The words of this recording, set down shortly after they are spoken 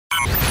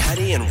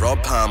Paddy and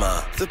Rob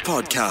Palmer, the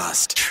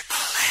podcast.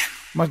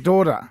 My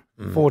daughter,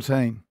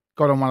 14,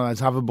 got on one of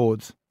those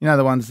hoverboards. You know,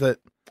 the ones that...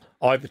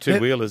 Oh, the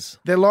two-wheelers.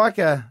 They're like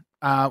a...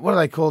 what do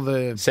they call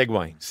the...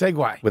 Segway.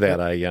 Segway. Without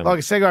a... like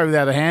a Segway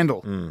without a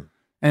handle.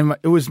 And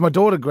it was my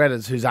daughter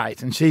Greta's, who's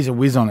 8, and she's a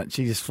whiz on it.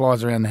 She just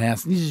flies around the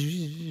house.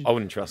 I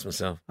wouldn't trust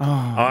myself. Oh,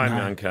 I'm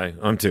unco.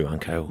 I'm too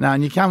unco. No,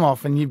 and you come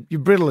off and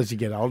you're brittle as you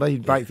get older. You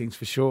break things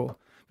for sure.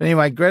 But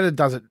anyway, Greta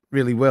does it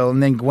really well.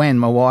 And then Gwen,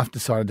 my wife,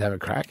 decided to have a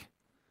crack.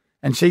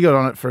 And she got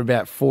on it for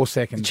about 4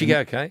 seconds. Did she go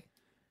okay?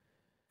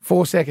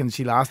 4 seconds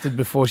she lasted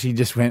before she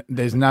just went,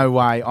 there's no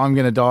way I'm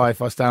going to die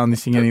if I stay on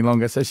this thing any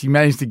longer. So she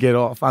managed to get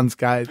off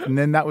unscathed. And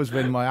then that was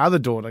when my other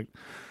daughter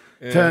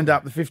turned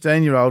up, the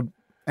 15-year-old,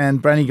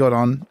 and Branny got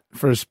on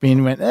for a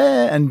spin, went,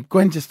 and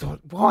Gwen just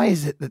thought, why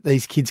is it that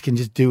these kids can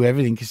just do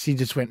everything? Because she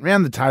just went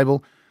round the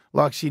table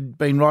like she'd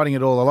been riding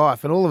it all her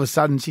life. And all of a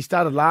sudden she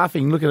started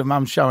laughing, looking at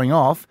Mum showing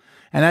off.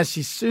 And as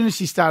soon as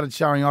she started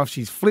showing off,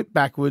 she's flipped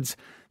backwards.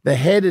 The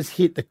head has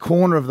hit the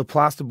corner of the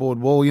plasterboard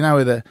wall, you know,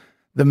 where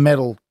the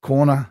metal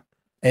corner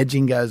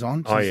edging goes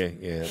on.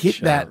 Yeah.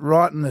 Hit that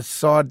right in the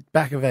side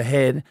back of her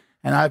head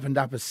and opened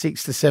up a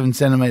 6 to 7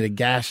 centimetre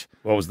gash.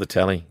 What was the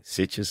tally?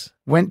 Stitches?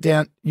 Went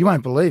down, you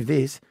won't believe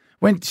this.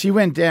 She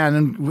went down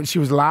and she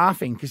was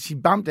laughing because she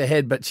bumped her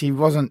head, but she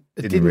wasn't.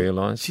 Didn't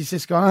realise. She's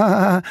just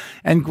gone,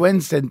 and Gwen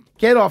said,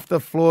 get off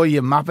the floor,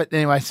 you muppet.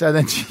 Anyway, so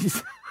then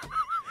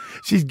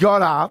she's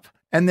got up.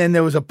 And then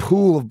there was a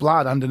pool of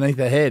blood underneath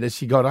her head as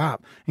she got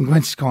up. And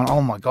Gwen's just gone,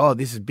 oh, my God,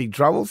 this is big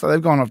trouble. So they've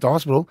gone off to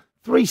hospital.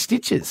 3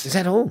 stitches. Is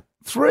that all?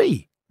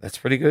 3. That's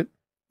pretty good.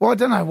 Well, I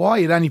don't know why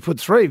you'd only put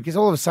 3 because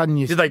all of a sudden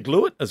you... Did they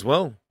glue it as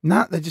well?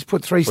 No, they just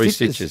put 3 stitches.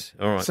 3 stitches,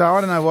 all right. So I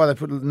don't know why they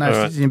put no All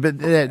stitches in, but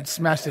yeah,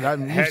 smashed it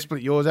open. You've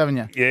split yours, haven't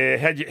you? Yeah,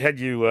 had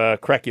you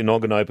crack your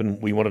noggin open,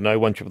 we want to know,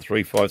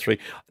 133353.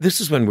 This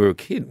is when we were a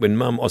kid, when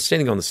Mum, I was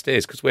standing on the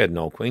stairs because we had an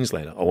old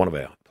Queenslander, or one of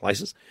our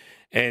places.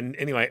 And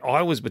anyway,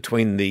 I was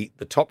between the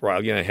top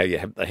rail, you know how you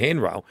have the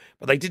handrail,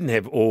 but they didn't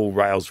have all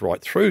rails right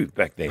through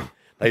back then.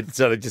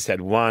 So they just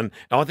had one.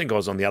 And I think I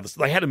was on the other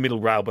side. They had a middle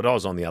rail, but I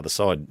was on the other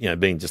side, you know,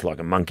 being just like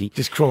a monkey.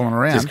 Just crawling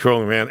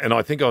around. And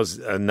I think I was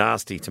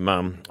nasty to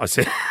Mum. I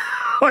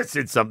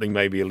said something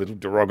maybe a little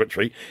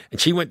derogatory,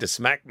 and she went to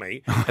smack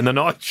me, and then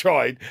I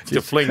tried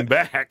to fling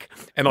back,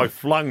 and I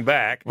flung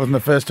back. Wasn't the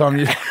first time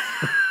you...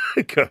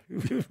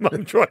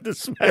 Mum tried to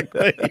smack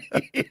me.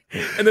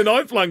 And then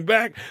I flung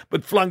back,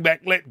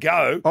 let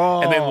go,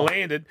 and then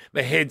landed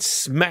the head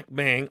smack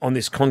bang on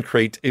this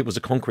concrete. It was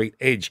a concrete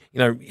edge. You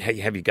know how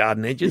you have your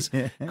garden edges?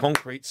 Yeah.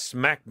 Concrete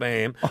smack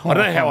bam. I don't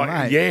know how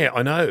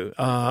I know.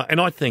 And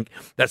I think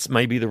that's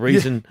maybe the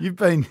reason. You've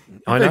been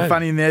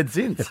funny in the head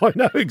since. I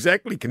know,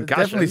 exactly.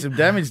 Concussion. Definitely some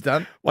damage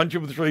done.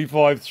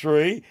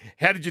 133353.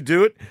 How did you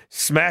do it?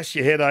 Smash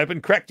your head open,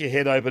 cracked your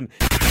head open.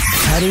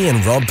 Paddy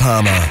and Rob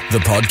Palmer, the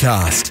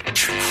podcast.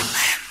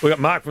 We got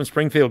Mark from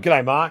Springfield.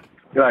 G'day, Mark.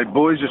 G'day,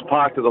 boys. Just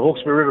parked at the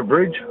Hawkesbury River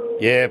Bridge.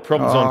 Yeah,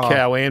 problems on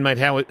Cowan, mate.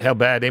 How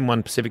bad?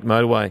 M1 Pacific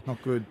Motorway.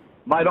 Not good.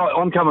 Mate,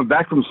 I'm coming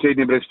back from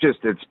Sydney, but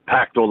it's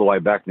packed all the way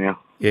back now.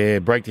 Yeah,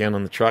 breakdown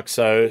on the truck.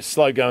 So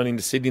slow going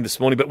into Sydney this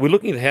morning. But we're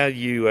looking at how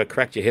you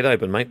cracked your head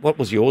open, mate. What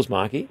was yours,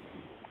 Marky?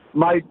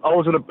 Mate, I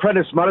was an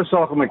apprentice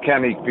motorcycle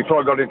mechanic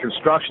before I got into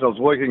construction. I was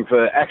working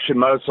for Action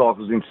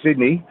Motorcycles in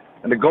Sydney,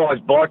 and the guy's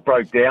bike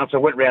broke down, so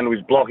I went round to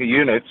his block of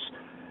units,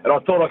 and I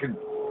thought I could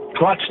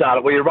clutch start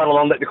it, where you run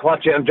along, let the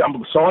clutch out and jump on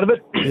the side of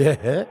it.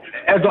 Yeah.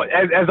 As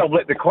I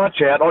let the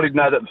clutch out, I didn't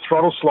know that the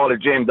throttle slider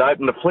jammed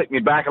open, it flicked me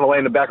back, and I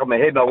landed back on my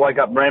head, and I woke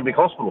up in Randwick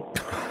Hospital.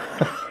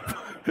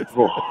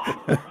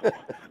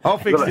 I'll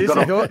fix this,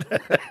 I thought.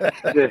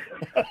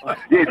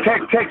 Yeah,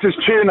 Texas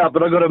tune-up,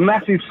 but I've got a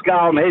massive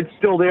scar on my head,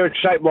 still there. It's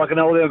shaped like an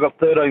L. I've got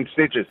 13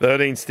 stitches.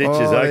 13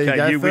 stitches,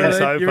 okay. You win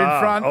so You're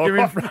far. You're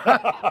in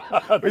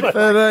front. With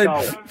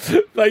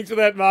 13. Thanks for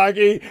that,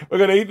 Marky. We've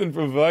got Ethan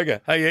from Voga.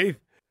 Hey, Eth.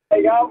 How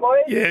you going,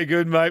 boys? Yeah,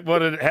 good, mate.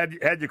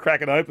 How'd you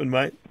crack it open,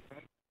 mate?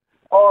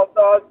 Oh,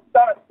 so I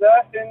started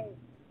surfing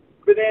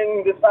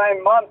within the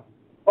same month.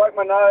 Broke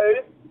my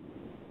nose.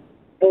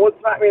 Board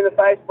smacked me in the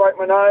face, broke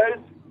my nose.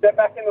 Stepped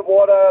back in the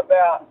water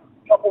about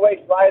a couple of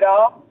weeks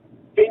later.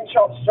 Fin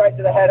chopped straight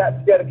to the head. I had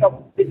to get a couple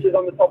of stitches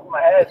on the top of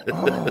my head.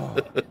 Oh.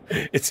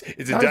 It's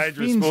a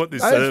dangerous sport,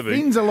 this those serving.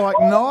 fins are like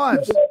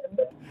knives.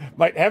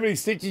 Mate, how many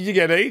stitches did you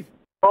get, Eve?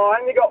 Oh, I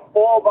only got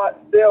 4,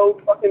 but still,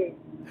 fucking,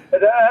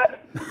 it hurt.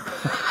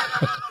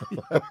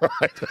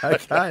 Right,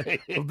 okay.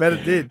 I bet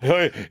it did.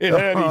 It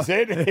hurt, he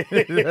said.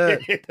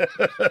 It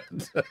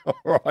hurt.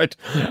 All right.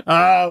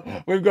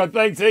 We've got,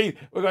 thanks, Eve.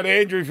 We've got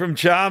Andrew from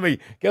Charmy.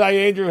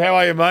 G'day, Andrew. How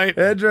are you, mate?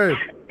 Andrew.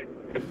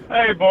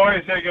 Hey,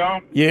 boys. How you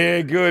going?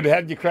 Yeah, good.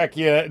 How'd you crack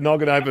your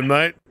noggin open,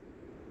 mate?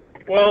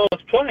 Well, I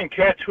was playing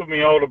catch with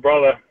my older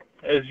brother.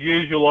 As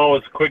usual, I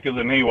was quicker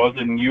than he was,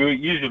 and you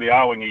usually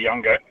are when you're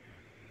younger.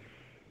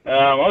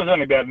 I was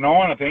only about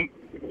 9, I think.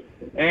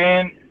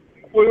 And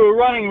we were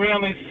running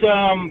around this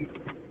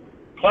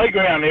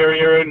playground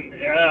area, and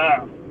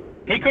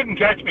he couldn't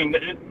catch me.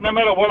 No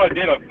matter what I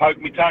did, I poked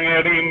my tongue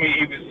out at him.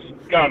 He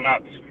was going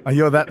nuts. Oh,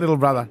 you're that little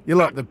brother. You're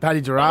like the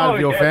Paddy Gerard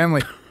of your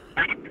family.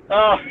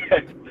 Oh,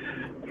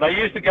 they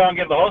used to go and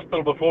get the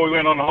hospital before we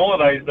went on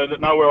holidays. They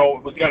didn't know where I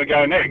was going to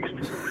go next.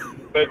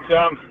 But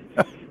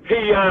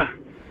he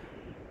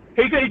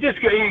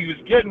was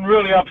getting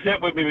really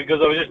upset with me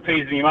because I was just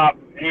teasing him up.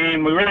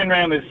 And we ran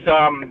around this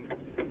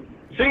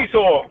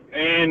seesaw,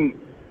 and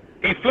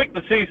he flicked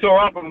the seesaw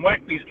up and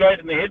whacked me straight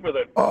in the head with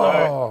it.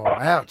 Oh,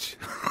 ouch.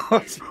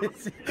 It's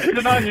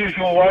an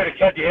unusual way to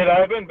cut your head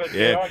open, but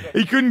Yeah.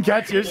 He couldn't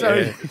catch you, so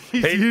Yeah.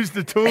 he's used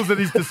the tools at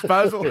his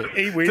disposal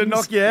He to wins.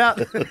 knock you out.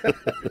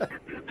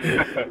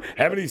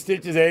 How many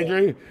stitches,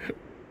 Andrew?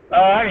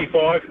 only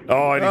 5.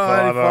 Oh,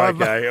 85.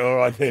 85. Okay, all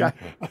right then.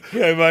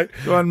 Okay, mate.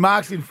 Go on,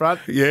 Mark's in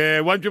front. Yeah,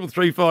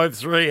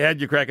 133353.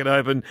 How'd you crack it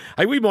open?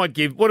 Hey,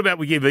 what about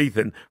we give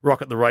Ethan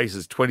Rock at the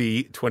Races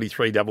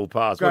 2023 double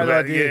pass? Great What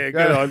about, idea. Yeah,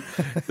 Great. good on.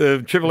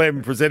 The Triple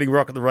M presenting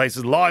Rock at the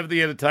Races live at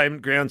the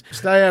entertainment grounds.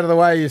 Stay out of the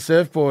way of your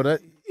surfboard.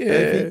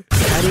 Yeah.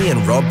 Paddy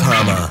and Rob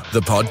Palmer,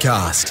 the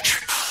podcast.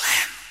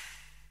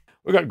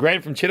 We've got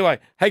Grant from Chittaway.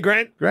 Hey,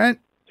 Grant. Grant?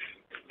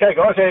 Okay,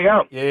 guys, how you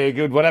going? Yeah,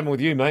 good. What happened with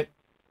you, mate?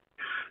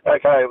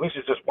 Okay, this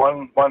is just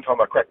one time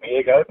I cracked my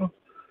egg open.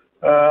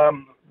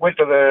 Went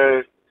to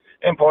the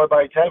Empire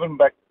Bay Tavern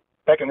back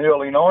in the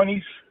early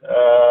 90s.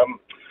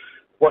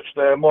 Watched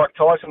the Mike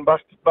Tyson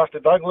Buster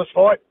Douglas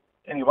fight.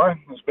 Anyway,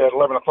 it was about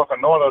 11 o'clock at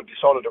night. I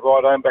decided to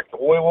ride home back to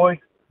Woy Woy.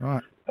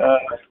 Right.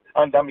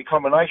 Undone my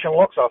combination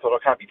lock, so I thought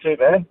I can't be too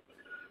bad.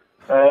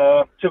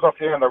 Took off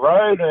down the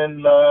road,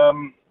 and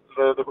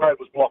the road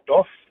was blocked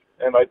off,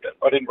 and I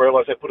didn't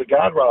realise they put a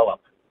guardrail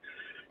up.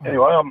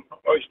 Anyway,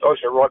 I used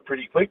to ride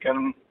pretty quick,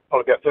 and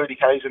probably about 30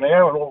 k's an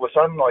hour, and all of a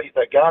sudden I hit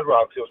that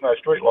guardrail because there was no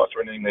street lights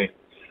or anything there.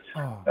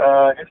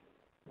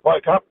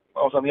 Woke up, I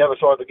was on the other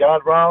side of the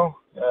guardrail.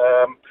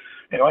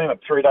 Anyway, I ended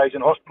up 3 days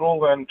in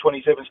hospital and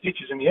 27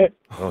 stitches in the head.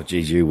 Oh,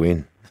 geez, you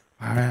win.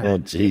 Wow. Oh,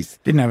 jeez.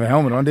 Didn't have a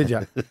helmet on, did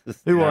you?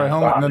 Who wore a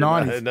helmet in the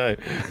 90s?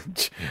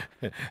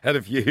 No. Had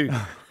a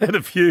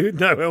few.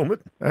 No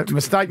helmet.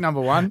 Mistake number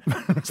one.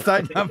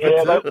 Mistake number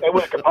Yeah, two. they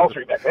weren't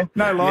compulsory back then.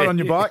 No light Yeah. on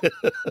your bike.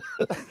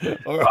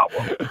 All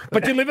right.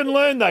 But you live and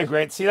learn, though,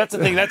 Grant. See, that's the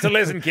thing. That's a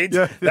lesson, kids.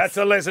 Yeah. That's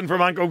a lesson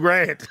from Uncle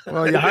Grant.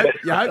 Well, you hope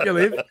you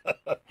live.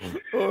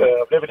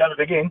 I've never done it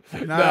again.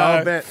 No,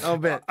 I'll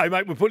bet. Hey,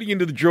 mate, we're putting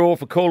into the draw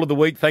for Call of the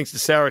Week thanks to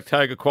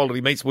Saratoga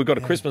Quality Meats. We've got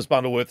a Christmas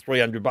bundle worth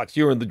 $300.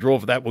 You're in the draw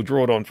for that. We'll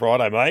draw it on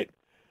Friday, mate.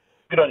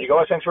 Good on you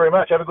guys. Thanks very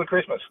much. Have a good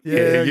Christmas.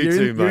 Yeah, you you're too,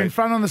 in, You're mate. in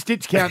front on the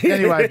stitch count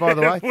anyway, by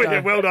the way.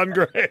 Well done,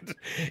 Grant.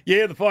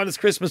 Yeah, the finest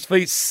Christmas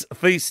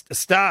feast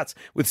starts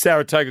with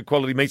Saratoga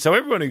Quality Meats. So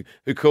everyone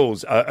who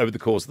calls over the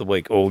course of the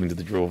week, all into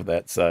the draw for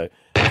that. So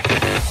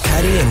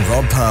Paddy and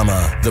Rob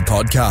Palmer, the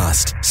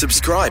podcast.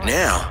 Subscribe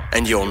now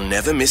and you'll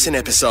never miss an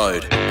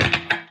episode.